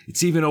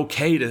 It's even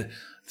okay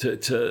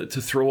to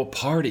throw a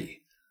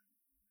party.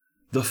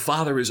 The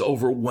Father is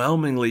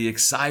overwhelmingly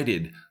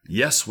excited,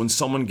 yes, when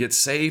someone gets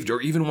saved, or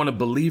even when a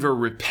believer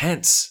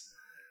repents.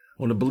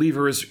 When a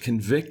believer is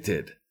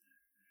convicted,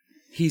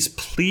 he's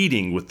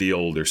pleading with the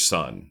older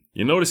son.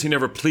 You notice he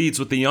never pleads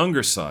with the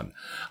younger son.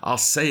 I'll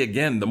say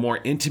again, the more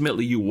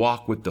intimately you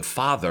walk with the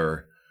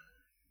Father,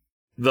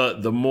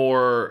 the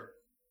more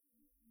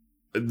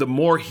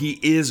he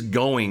is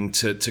going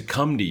to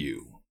come to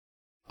you.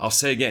 I'll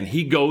say again,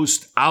 he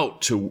goes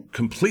out to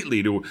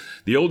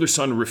the older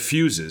son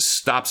refuses,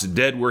 stops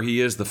dead where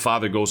he is. The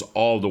Father goes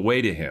all the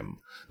way to him.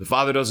 The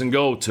Father doesn't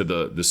go to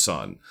the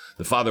Son.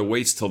 The Father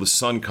waits till the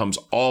Son comes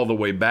all the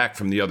way back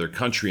from the other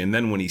country, and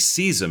then when he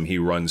sees him, he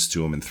runs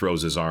to him and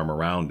throws his arm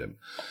around him.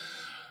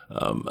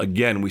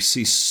 Again, we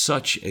see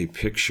such a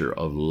picture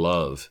of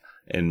love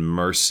and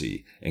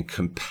mercy and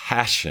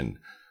compassion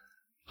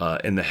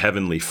and the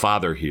Heavenly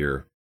Father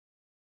here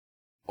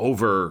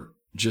over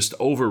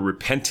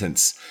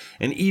repentance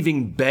and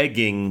even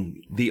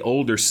begging the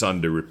older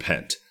son to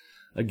repent.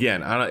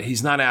 Again,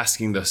 he's not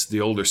asking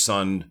the older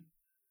son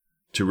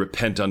to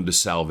repent unto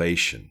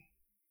salvation.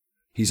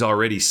 He's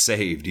already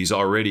saved. He's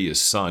already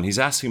his son. He's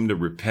asking him to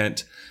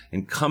repent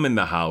and come in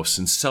the house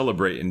and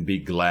celebrate and be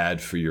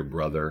glad for your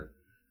brother.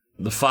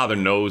 The father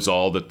knows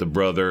all that the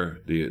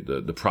brother,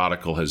 the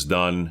prodigal, has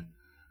done.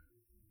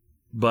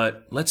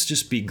 But let's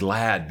just be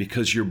glad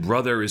because your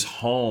brother is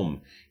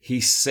home.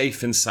 He's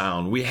safe and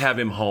sound. We have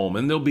him home,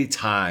 and there'll be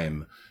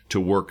time to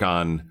work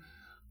on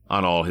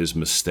all his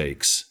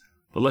mistakes.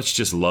 But let's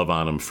just love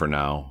on him for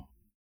now.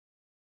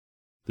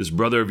 This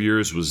brother of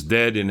yours was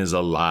dead and is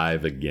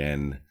alive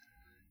again.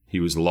 He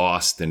was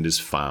lost and is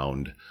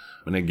found.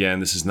 And again,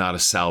 this is not a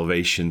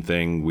salvation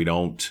thing. We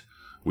don't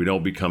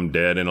become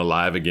dead and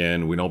alive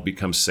again. We don't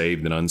become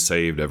saved and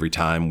unsaved every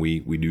time we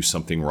do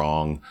something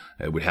wrong.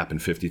 It would happen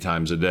 50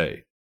 times a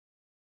day.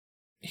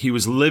 He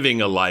was living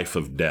a life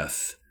of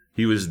death.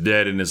 He was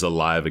dead and is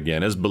alive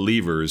again. As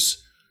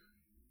believers,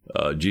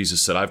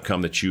 Jesus said, I've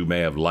come that you may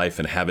have life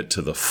and have it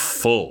to the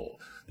full,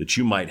 that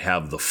you might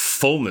have the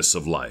fullness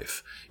of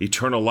life.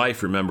 Eternal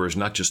life, remember, is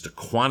not just a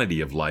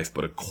quantity of life,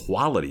 but a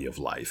quality of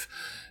life.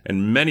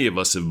 And many of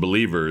us as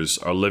believers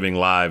are living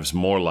lives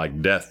more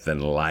like death than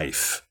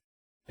life.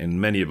 And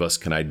many of us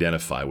can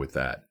identify with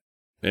that.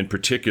 And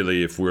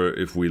particularly if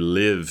we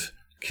live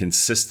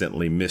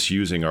consistently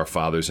misusing our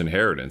Father's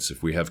inheritance,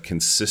 if we have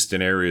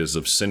consistent areas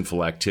of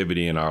sinful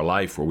activity in our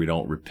life where we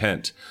don't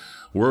repent.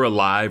 We're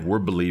alive, we're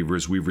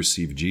believers, we've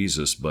received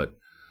Jesus, but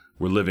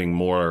we're living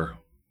more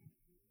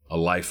a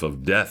life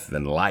of death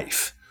than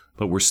life.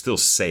 But we're still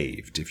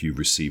saved if you've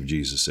received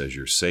Jesus as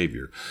your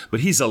Savior.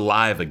 But he's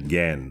alive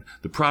again.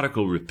 The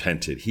prodigal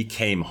repented. He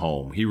came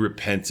home. He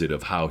repented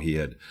of how he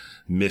had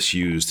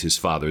misused his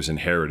father's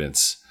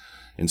inheritance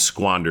and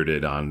squandered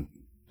it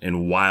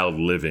in wild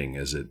living,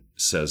 as it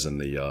says in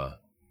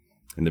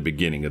the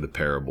beginning of the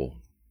parable.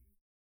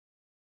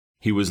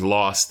 He was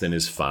lost and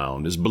is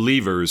found. As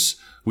believers,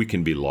 we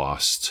can be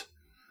lost.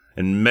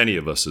 And many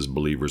of us as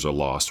believers are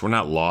lost. We're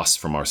not lost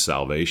from our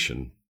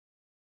salvation,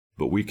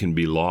 but we can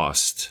be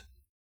lost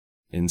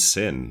in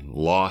sin,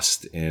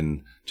 lost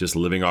in just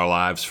living our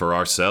lives for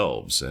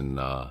ourselves and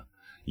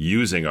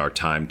using our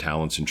time,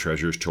 talents, and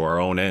treasures to our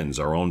own ends,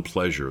 our own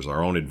pleasures,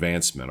 our own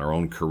advancement, our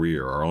own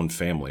career, our own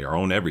family, our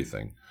own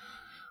everything.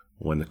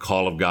 When the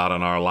call of God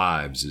on our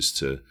lives is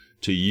to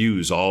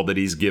use all that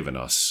he's given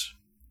us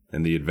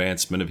in the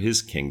advancement of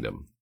his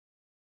kingdom.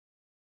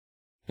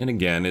 And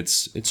again,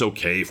 it's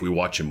okay if we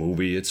watch a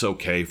movie, it's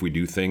okay if we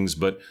do things,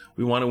 but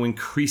we want to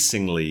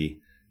increasingly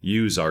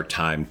use our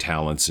time,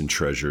 talents, and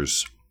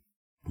treasures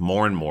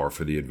more and more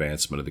for the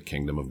advancement of the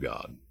kingdom of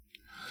God.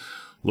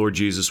 Lord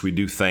Jesus, we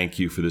do thank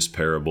you for this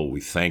parable. We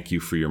thank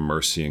you for your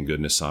mercy and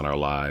goodness on our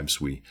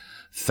lives. We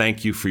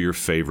thank you for your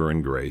favor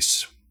and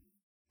grace.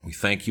 We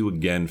thank you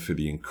again for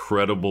the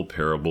incredible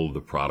parable of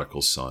the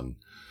prodigal son.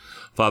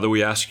 Father,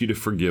 we ask you to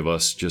forgive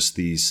us just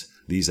these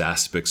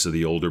aspects of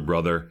the older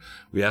brother.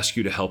 We ask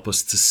you to help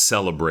us to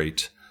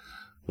celebrate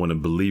when a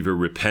believer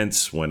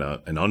repents, when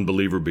an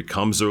unbeliever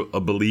becomes a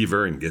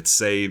believer and gets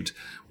saved.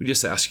 We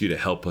just ask you to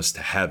help us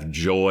to have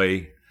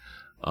joy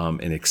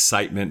and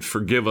excitement.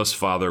 Forgive us,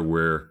 Father,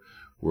 where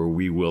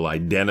we will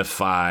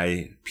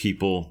identify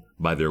people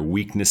by their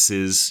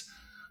weaknesses.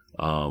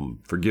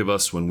 Forgive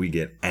us when we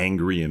get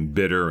angry and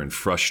bitter and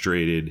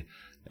frustrated,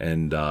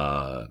 and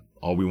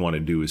all we want to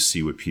do is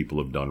see what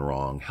people have done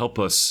wrong. Help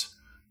us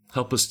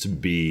to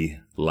be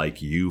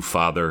like you,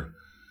 Father.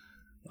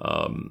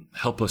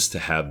 Help us to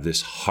have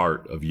this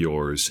heart of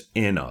yours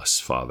in us,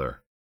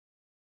 Father.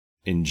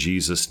 In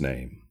Jesus'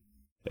 name,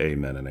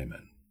 amen and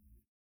amen.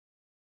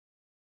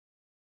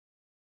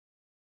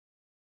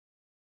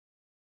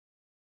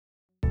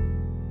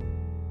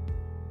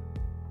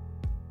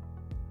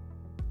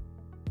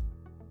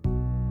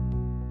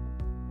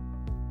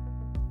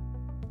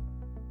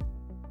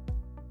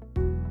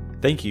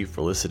 Thank you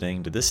for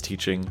listening to this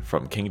teaching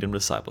from Kingdom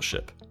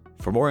Discipleship.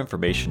 For more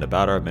information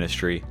about our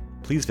ministry,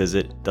 please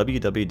visit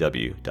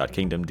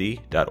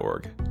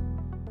www.kingdomd.org.